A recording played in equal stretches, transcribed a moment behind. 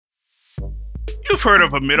You've heard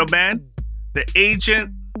of a middleman, the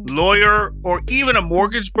agent, lawyer, or even a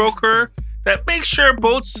mortgage broker that makes sure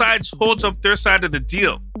both sides holds up their side of the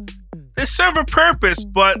deal. They serve a purpose,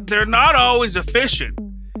 but they're not always efficient.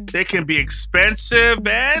 They can be expensive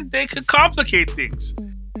and they can complicate things.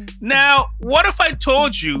 Now, what if I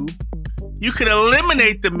told you you could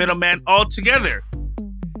eliminate the middleman altogether?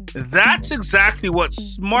 That's exactly what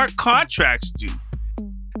smart contracts do.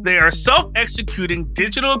 They are self-executing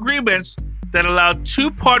digital agreements that allow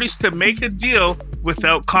two parties to make a deal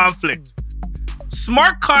without conflict.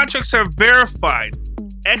 Smart contracts are verified,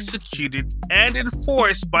 executed, and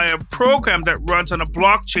enforced by a program that runs on a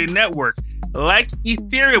blockchain network like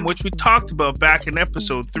Ethereum, which we talked about back in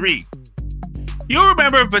episode 3. You'll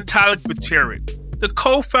remember Vitalik Buterin, the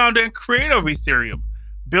co-founder and creator of Ethereum,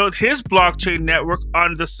 built his blockchain network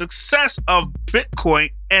on the success of Bitcoin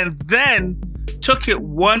and then took it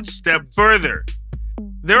one step further.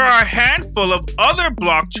 There are a handful of other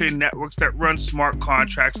blockchain networks that run smart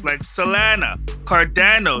contracts like Solana,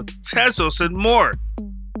 Cardano, Tezos, and more.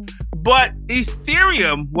 But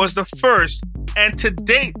Ethereum was the first and to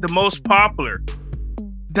date the most popular.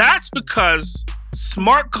 That's because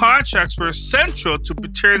smart contracts were central to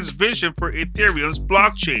Buterin's vision for Ethereum's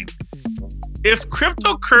blockchain. If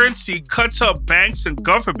cryptocurrency cuts out banks and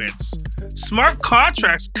governments, smart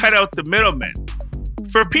contracts cut out the middlemen.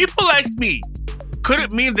 For people like me, could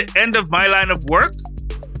it mean the end of my line of work?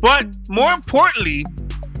 But more importantly,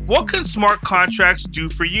 what can smart contracts do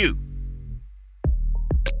for you?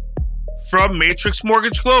 From Matrix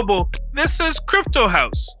Mortgage Global, this is Crypto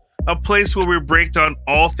House, a place where we break down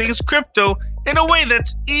all things crypto in a way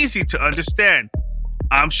that's easy to understand.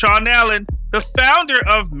 I'm Sean Allen, the founder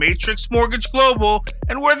of Matrix Mortgage Global,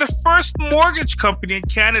 and we're the first mortgage company in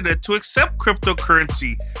Canada to accept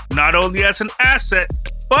cryptocurrency, not only as an asset,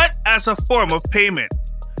 but as a form of payment.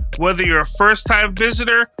 Whether you're a first-time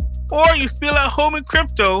visitor or you feel at home in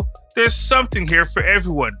crypto, there's something here for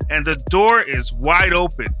everyone, and the door is wide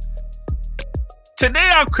open.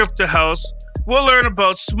 Today on Crypto House, we'll learn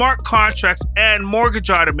about smart contracts and mortgage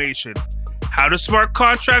automation. How do smart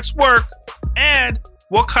contracts work? And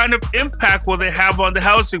what kind of impact will they have on the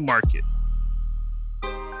housing market?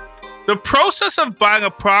 The process of buying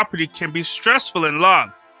a property can be stressful and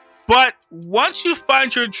long, but once you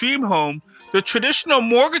find your dream home, the traditional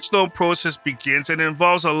mortgage loan process begins and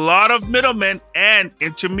involves a lot of middlemen and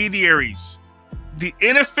intermediaries. The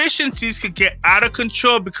inefficiencies can get out of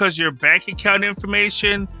control because your bank account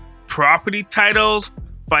information, property titles,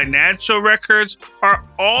 financial records are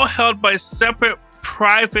all held by separate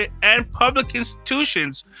private and public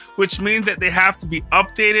institutions, which means that they have to be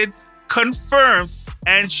updated, confirmed,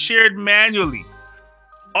 and shared manually.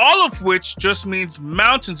 All of which just means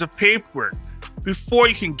mountains of paperwork before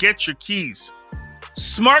you can get your keys.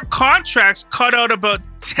 Smart contracts cut out about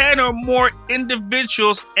 10 or more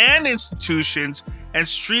individuals and institutions and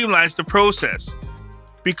streamlines the process.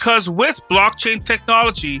 Because with blockchain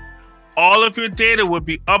technology, all of your data will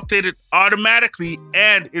be updated automatically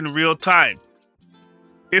and in real time.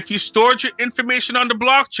 If you stored your information on the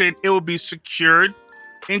blockchain, it will be secured,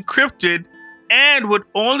 encrypted, and would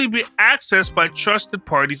only be accessed by trusted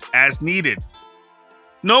parties as needed.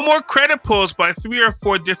 No more credit pulls by 3 or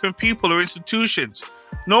 4 different people or institutions.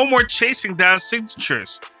 No more chasing down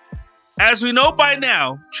signatures. As we know by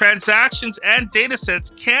now, transactions and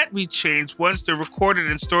datasets can't be changed once they're recorded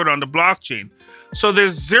and stored on the blockchain, so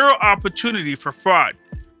there's zero opportunity for fraud.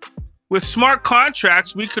 With smart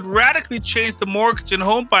contracts, we could radically change the mortgage and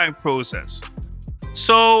home buying process.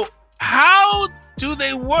 So, how do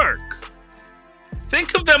they work?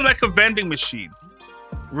 Think of them like a vending machine.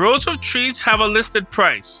 Rows of treats have a listed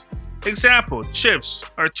price. Example, chips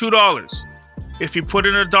are $2. If you put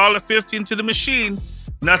in $1.50 into the machine,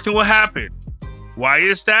 nothing will happen. Why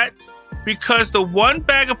is that? Because the one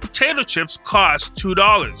bag of potato chips costs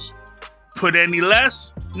 $2. Put any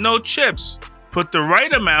less, no chips. Put the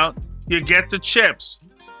right amount, you get the chips.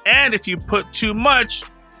 And if you put too much,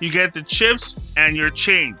 you get the chips and your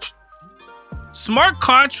change. Smart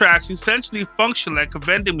contracts essentially function like a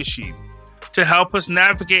vending machine to help us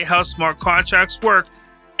navigate how smart contracts work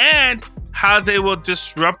and how they will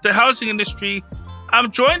disrupt the housing industry.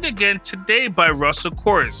 I'm joined again today by Russell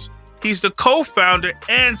Kors. He's the co-founder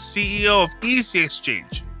and CEO of Easy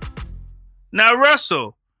Exchange. Now,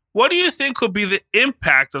 Russell, what do you think will be the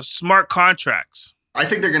impact of smart contracts? I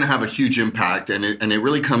think they're going to have a huge impact, and it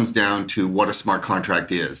really comes down to what a smart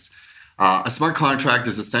contract is. A smart contract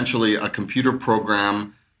is essentially a computer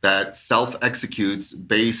program that self-executes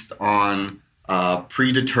based on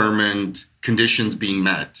predetermined conditions being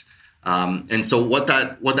met. And so what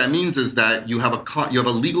that means is that you have a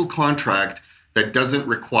legal contract that doesn't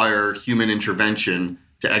require human intervention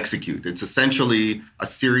to execute. It's essentially a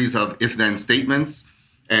series of if-then statements.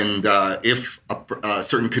 And if a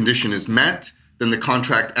certain condition is met, then the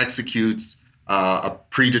contract executes a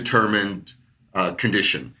predetermined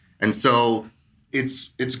condition. And so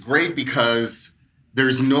it's great because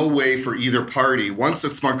there's no way for either party. Once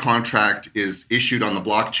a smart contract is issued on the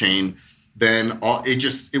blockchain, then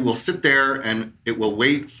it will sit there and it will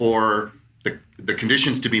wait for the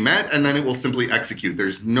conditions to be met, and then it will simply execute.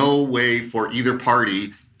 There's no way for either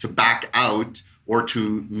party to back out or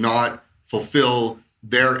to not fulfill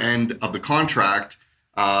their end of the contract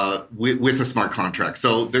with a smart contract.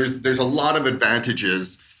 So there's a lot of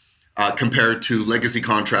advantages compared to legacy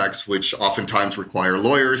contracts, which oftentimes require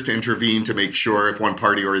lawyers to intervene to make sure if one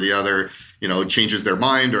party or the other, changes their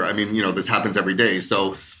mind, or this happens every day.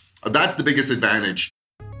 So that's the biggest advantage.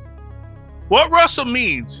 What Russell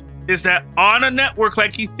means is that on a network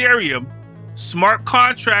like Ethereum, smart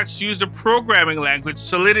contracts use the programming language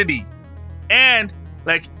Solidity. And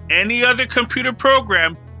like any other computer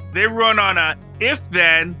program, they run on a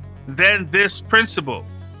if-then, then this principle.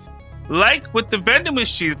 Like with the vending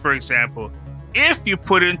machine, for example, if you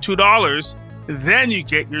put in $2, then you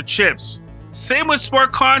get your chips. Same with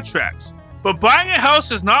smart contracts. But buying a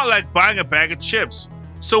house is not like buying a bag of chips.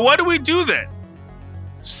 So what do we do then?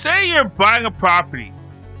 Say you're buying a property.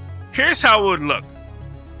 Here's how it would look.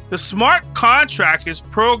 The smart contract is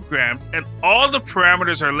programmed and all the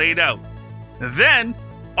parameters are laid out. Then,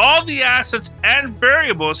 all the assets and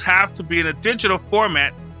variables have to be in a digital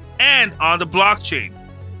format and on the blockchain.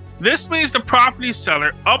 This means the property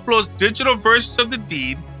seller uploads digital versions of the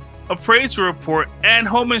deed, appraisal report, and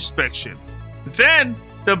home inspection. Then,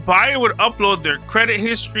 the buyer would upload their credit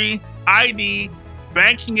history, ID,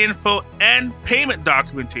 banking info, and payment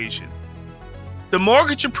documentation. The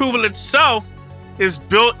mortgage approval itself is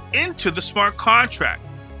built into the smart contract.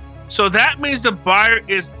 So that means the buyer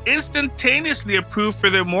is instantaneously approved for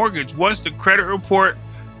their mortgage once the credit report,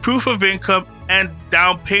 proof of income, and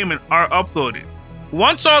down payment are uploaded.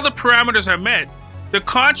 Once all the parameters are met, the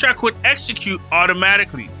contract would execute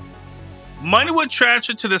automatically. Money would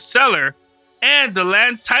transfer to the seller, and the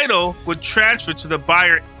land title would transfer to the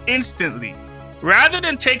buyer instantly. Rather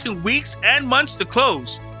than taking weeks and months to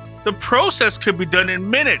close, the process could be done in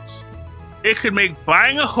minutes. It could make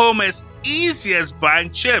buying a home as easy as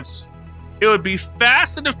buying chips. It would be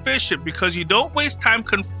fast and efficient because you don't waste time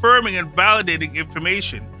confirming and validating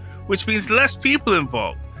information, which means less people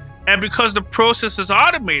involved. And because the process is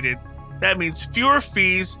automated, that means fewer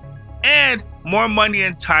fees and more money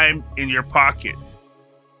and time in your pocket.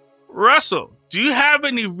 Russell, do you have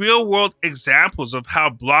any real-world examples of how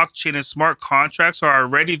blockchain and smart contracts are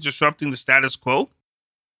already disrupting the status quo?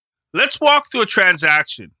 Let's walk through a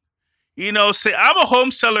transaction. Say I'm a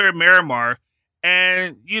home seller in Miramar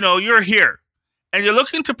and, you're here and you're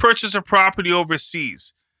looking to purchase a property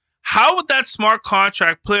overseas. How would that smart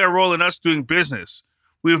contract play a role in us doing business?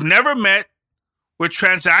 We've never met, we're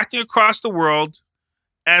transacting across the world,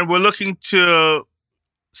 and we're looking to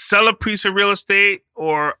sell a piece of real estate,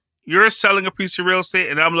 or you're selling a piece of real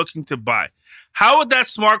estate and I'm looking to buy. How would that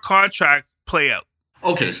smart contract play out?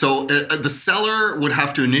 Okay, so the seller would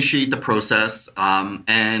have to initiate the process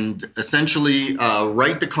and essentially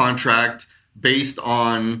write the contract based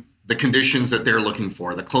on the conditions that they're looking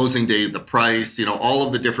for, the closing date, the price, all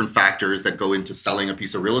of the different factors that go into selling a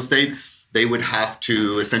piece of real estate. They would have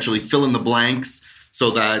to essentially fill in the blanks so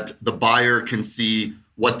that the buyer can see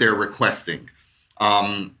what they're requesting.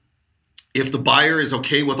 If the buyer is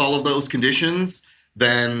okay with all of those conditions,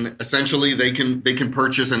 then essentially they can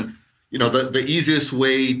purchase. And the easiest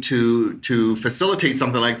way to facilitate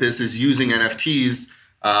something like this is using NFTs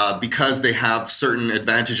because they have certain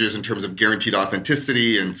advantages in terms of guaranteed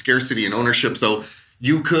authenticity and scarcity and ownership. So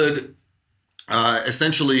you could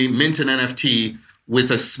essentially mint an NFT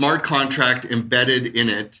with a smart contract embedded in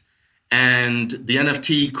it, and the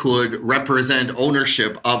NFT could represent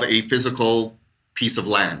ownership of a physical piece of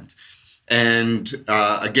land. And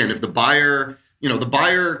again, if the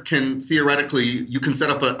buyer can theoretically, you can set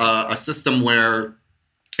up a system where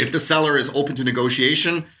if the seller is open to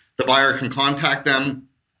negotiation, the buyer can contact them.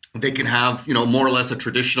 They can have, more or less a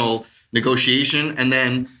traditional negotiation. And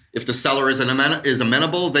then if the seller is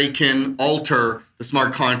amenable, they can alter the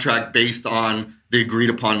smart contract based on the agreed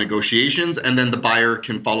upon negotiations. And then the buyer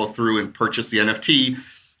can follow through and purchase the NFT.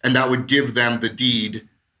 And that would give them the deed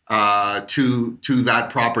to that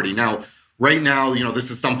property. Now, right now,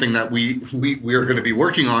 this is something that we are going to be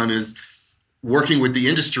working on, is working with the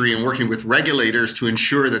industry and working with regulators to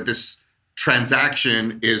ensure that this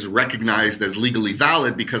transaction is recognized as legally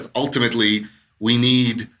valid, because ultimately we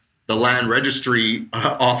need the land registry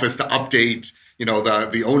office to update,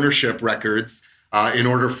 the ownership records in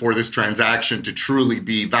order for this transaction to truly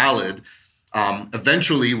be valid.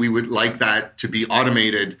 Eventually, we would like that to be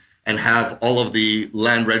automated and have all of the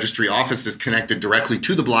land registry offices connected directly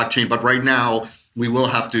to the blockchain. But right now, we will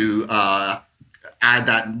have to add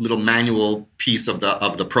that little manual piece of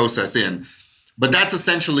the process in. But that's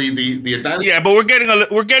essentially the advantage. Yeah, but we're getting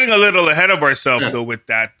a little ahead of ourselves though with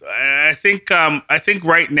that. I think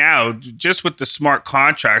right now, just with the smart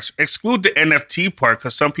contracts, exclude the NFT part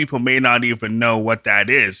because some people may not even know what that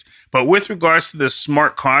is. But with regards to the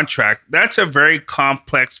smart contract, that's a very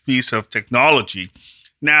complex piece of technology.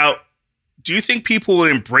 Now, do you think people will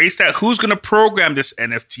embrace that? Who's going to program this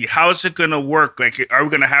NFT? How is it going to work? Like, are we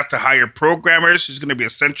going to have to hire programmers? There's going to be a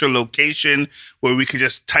central location where we could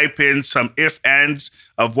just type in some if-ands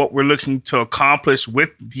of what we're looking to accomplish with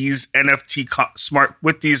these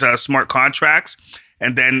smart contracts,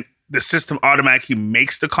 and then the system automatically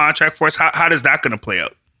makes the contract for us. How is that going to play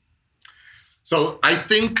out? So I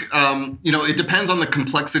think it depends on the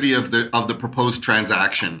complexity of the proposed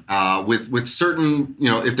transaction. With certain,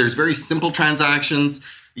 if there's very simple transactions,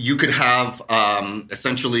 you could have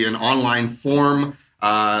essentially an online form,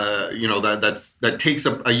 that takes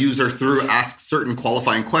a user through, asks certain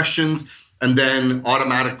qualifying questions, and then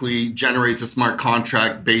automatically generates a smart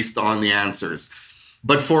contract based on the answers.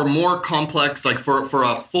 But for more complex, like for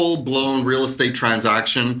a full-blown real estate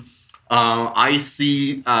transaction, I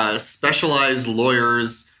see specialized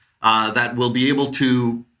lawyers that will be able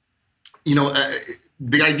to,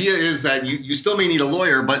 the idea is that you still may need a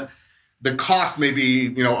lawyer, but the cost may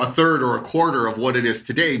be, a third or a quarter of what it is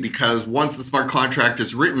today, because once the smart contract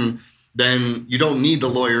is written, then you don't need the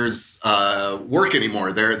lawyer's work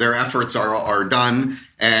anymore. Their efforts are done,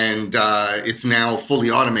 and it's now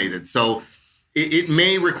fully automated. So it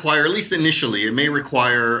may require, at least initially,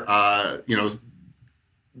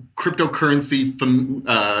 cryptocurrency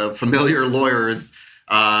familiar lawyers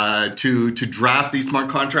to draft these smart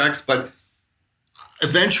contracts, but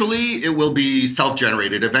eventually it will be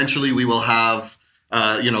self-generated. Eventually we will have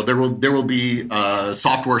there will be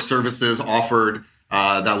software services offered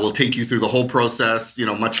that will take you through the whole process,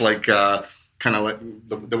 much like kind of like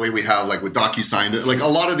the way we have like with DocuSign. Like a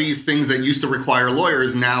lot of these things that used to require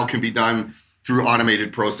lawyers now can be done through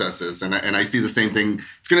automated processes. And I see the same thing.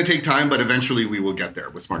 It's going to take time, but eventually we will get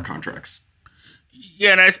there with smart contracts.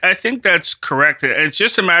 Yeah, and I think that's correct. It's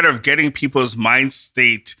just a matter of getting people's mind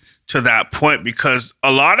state to that point, because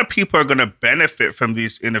a lot of people are going to benefit from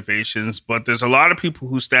these innovations, but there's a lot of people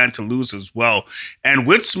who stand to lose as well. And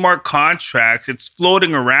with smart contracts, it's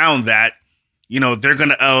floating around that, they're going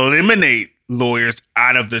to eliminate lawyers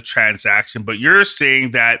out of the transaction. But you're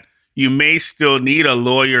saying that you may still need a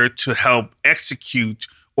lawyer to help execute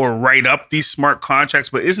or write up these smart contracts.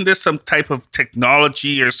 But isn't this some type of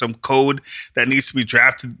technology or some code that needs to be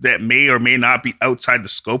drafted that may or may not be outside the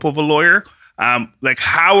scope of a lawyer?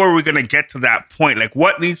 How are we going to get to that point? Like,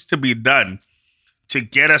 what needs to be done to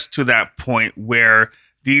get us to that point where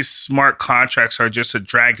these smart contracts are just a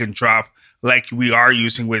drag and drop like we are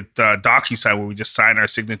using with DocuSign, where we just sign our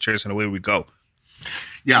signatures and away we go?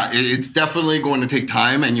 Yeah, it's definitely going to take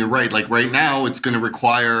time. And you're right. Like right now, it's going to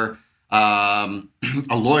require a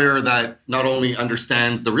lawyer that not only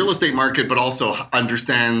understands the real estate market, but also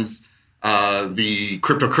understands the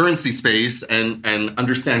cryptocurrency space and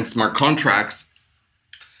understands smart contracts.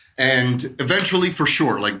 And eventually, for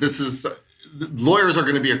sure, lawyers are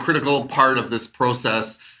going to be a critical part of this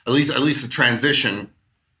process, at least the transition.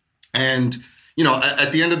 And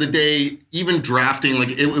at the end of the day, even drafting,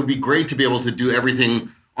 it would be great to be able to do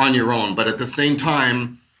everything on your own. But at the same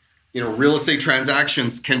time, real estate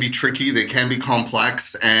transactions can be tricky. They can be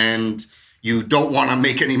complex, and you don't want to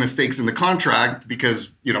make any mistakes in the contract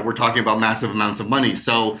because, we're talking about massive amounts of money.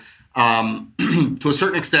 So to a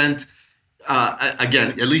certain extent,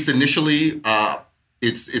 again, at least initially,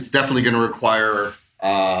 it's definitely going to require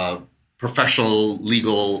professional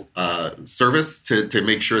legal service to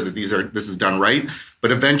make sure that this is done right.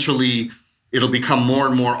 But eventually, it'll become more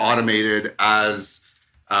and more automated as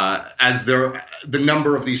the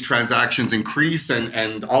number of these transactions increase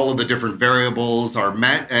and all of the different variables are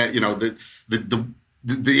met.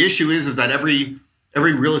 The issue is that every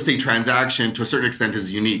real estate transaction to a certain extent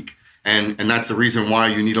is unique, and that's the reason why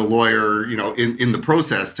you need a lawyer, in the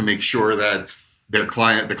process to make sure that the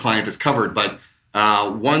client is covered. But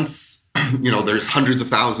once there's hundreds of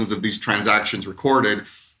thousands of these transactions recorded,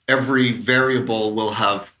 every variable will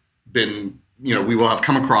have been, we will have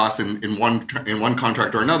come across in one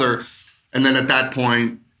contract or another. And then at that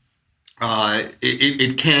point,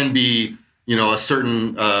 it can be, a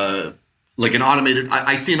certain like an automated.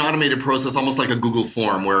 I see an automated process, almost like a Google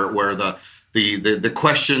form, where the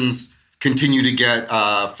questions continue to get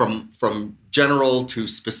from general to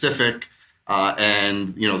specific,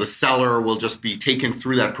 and the seller will just be taken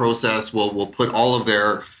through that process. We'll put all of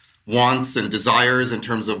their wants and desires in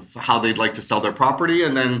terms of how they'd like to sell their property,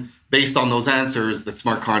 and then based on those answers, the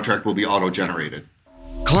smart contract will be auto-generated.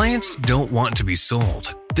 Clients don't want to be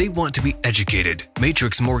sold. They want to be educated.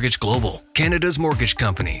 Matrix Mortgage Global, Canada's mortgage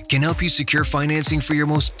company, can help you secure financing for your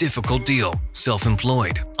most difficult deal.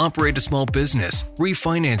 Self-employed, operate a small business,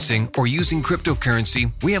 refinancing, or using cryptocurrency,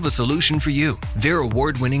 we have a solution for you. Their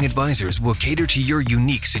award-winning advisors will cater to your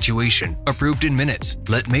unique situation. Approved in minutes.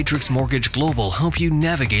 Let Matrix Mortgage Global help you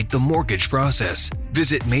navigate the mortgage process.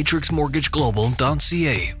 Visit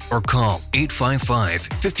matrixmortgageglobal.ca or call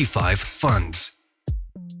 855-55-FUNDS.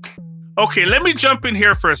 Okay, let me jump in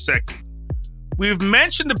here for a second. We've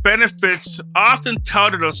mentioned the benefits often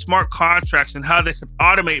touted of smart contracts and how they could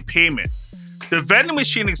automate payment, the vending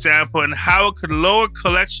machine example and how it could lower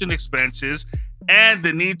collection expenses, and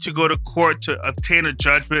the need to go to court to obtain a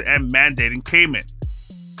judgment and mandating payment.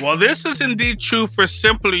 While this is indeed true for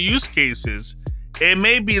simpler use cases, it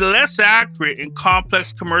may be less accurate in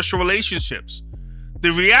complex commercial relationships.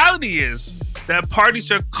 The reality is that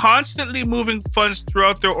parties are constantly moving funds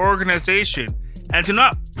throughout their organization and do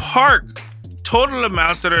not park total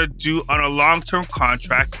amounts that are due on a long-term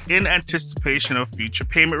contract in anticipation of future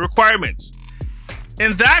payment requirements.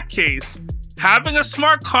 In that case, having a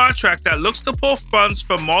smart contract that looks to pull funds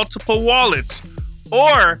from multiple wallets,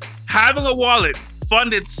 or having a wallet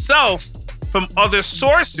fund itself from other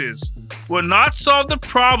sources, will not solve the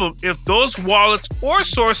problem if those wallets or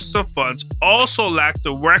sources of funds also lack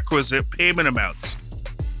the requisite payment amounts.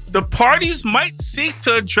 The parties might seek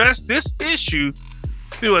to address this issue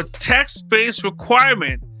through a text-based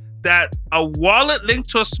requirement that a wallet linked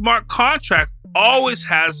to a smart contract always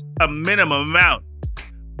has a minimum amount.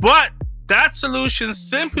 But that solution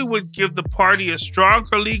simply would give the party a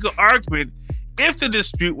stronger legal argument if the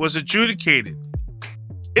dispute was adjudicated.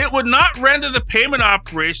 It would not render the payment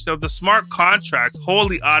operation of the smart contract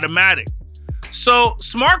wholly automatic. So,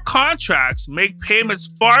 smart contracts make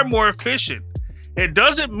payments far more efficient. It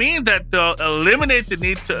doesn't mean that they'll eliminate the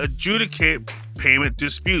need to adjudicate payment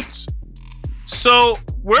disputes. So,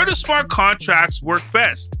 where do smart contracts work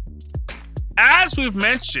best? As we've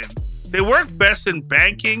mentioned, they work best in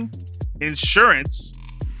banking, insurance,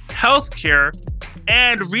 healthcare,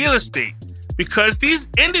 and real estate, because these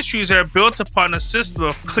industries are built upon a system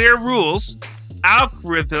of clear rules,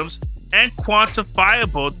 algorithms, and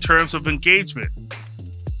quantifiable terms of engagement.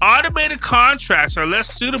 Automated contracts are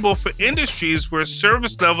less suitable for industries where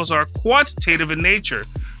service levels are quantitative in nature,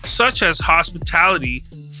 such as hospitality,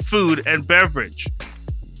 food, and beverage.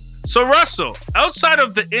 So Russell, outside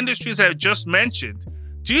of the industries I've just mentioned,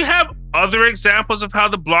 do you have other examples of how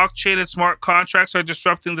the blockchain and smart contracts are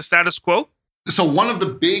disrupting the status quo? So one of the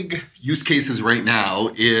big use cases right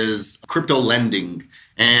now is crypto lending.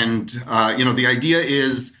 And, the idea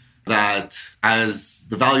is that as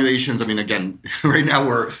the valuations, again, right now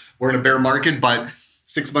we're in a bear market, but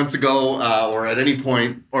 6 months ago or at any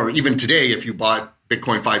point, or even today, if you bought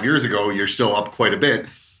Bitcoin 5 years ago, you're still up quite a bit.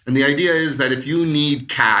 And the idea is that if you need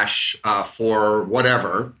cash for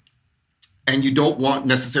whatever, and you don't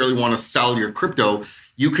necessarily want to sell your crypto,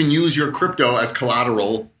 you can use your crypto as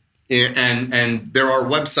collateral. And there are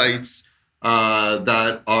websites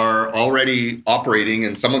that are already operating,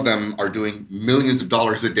 and some of them are doing millions of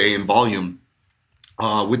dollars a day in volume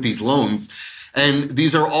with these loans. And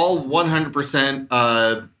these are all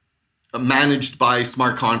 100% managed by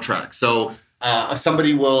smart contracts. So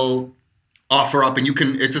somebody will offer up, and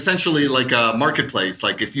it's essentially like a marketplace.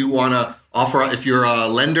 Like if you want to offer, if you're a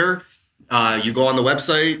lender, you go on the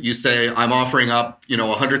website, you say, I'm offering up,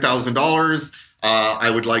 $100,000. I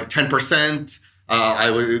would like 10%.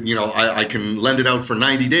 I can lend it out for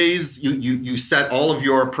 90 days. You set all of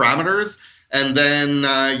your parameters, and then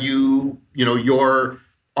your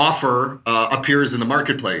offer appears in the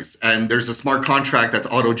marketplace, and there's a smart contract that's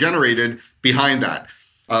auto-generated behind that.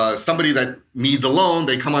 Somebody that needs a loan,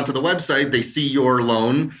 they come onto the website, they see your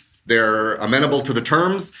loan, they're amenable to the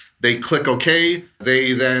terms, they click OK.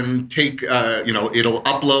 They then take, it'll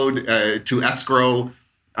upload to escrow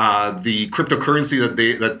the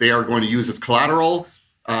cryptocurrency that they are going to use as collateral.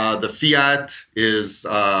 The fiat is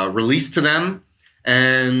released to them.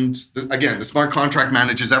 And again, the smart contract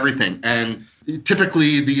manages everything. And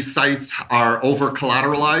typically these sites are over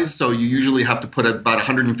collateralized. So you usually have to put about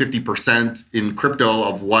 150% in crypto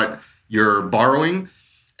of what you're borrowing.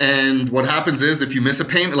 And what happens is if you miss a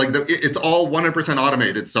payment, it's all 100%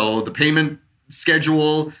 automated. So the payment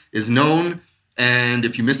schedule is known, and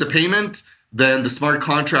if you miss a payment, then the smart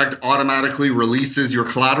contract automatically releases your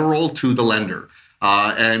collateral to the lender.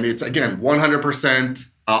 And it's, again, 100%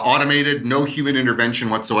 automated, no human intervention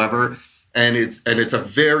whatsoever. And it's a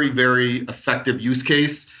very, very effective use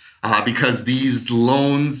case because these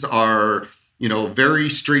loans are, very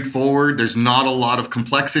straightforward. There's not a lot of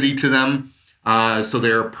complexity to them. So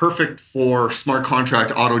they're perfect for smart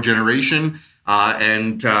contract auto generation.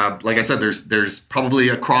 And like I said, there's probably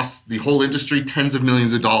across the whole industry tens of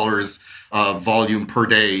millions of dollars of volume per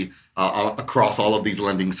day across all of these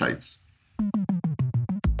lending sites.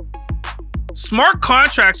 Smart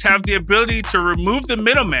contracts have the ability to remove the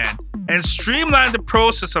middleman and streamline the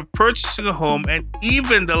process of purchasing a home and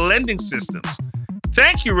even the lending systems.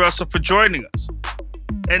 Thank you, Russell, for joining us.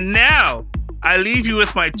 And now, I leave you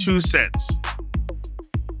with my 2 cents.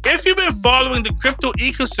 If you've been following the crypto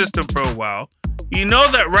ecosystem for a while, you know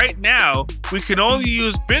that right now, we can only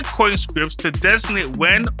use Bitcoin scripts to designate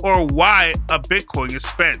when or why a Bitcoin is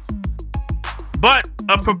spent. But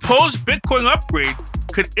a proposed Bitcoin upgrade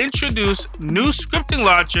could introduce new scripting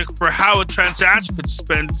logic for how a transaction could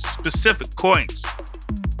spend specific coins.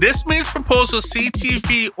 This means proposal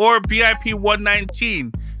CTV or BIP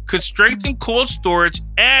 119 could strengthen cold storage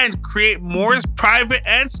and create more private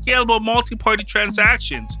and scalable multi-party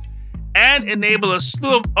transactions and enable a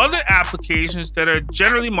slew of other applications that are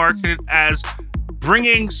generally marketed as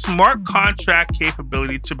bringing smart contract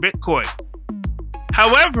capability to Bitcoin.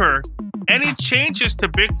 However, any changes to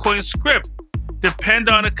Bitcoin script depend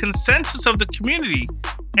on a consensus of the community,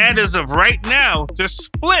 and as of right now, they're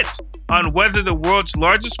split on whether the world's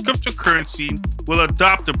largest cryptocurrency will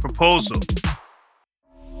adopt the proposal.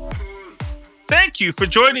 Thank you for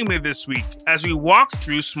joining me this week as we walk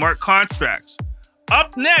through smart contracts.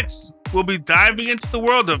 Up next, we'll be diving into the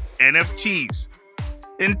world of NFTs.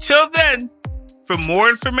 Until then, for more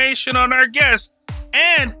information on our guest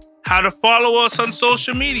and how to follow us on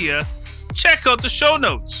social media, check out the show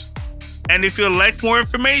notes. And if you'd like more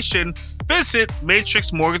information, visit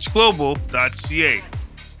matrixmortgageglobal.ca.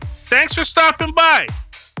 Thanks for stopping by.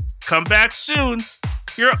 Come back soon.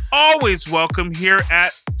 You're always welcome here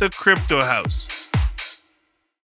at the Crypto House.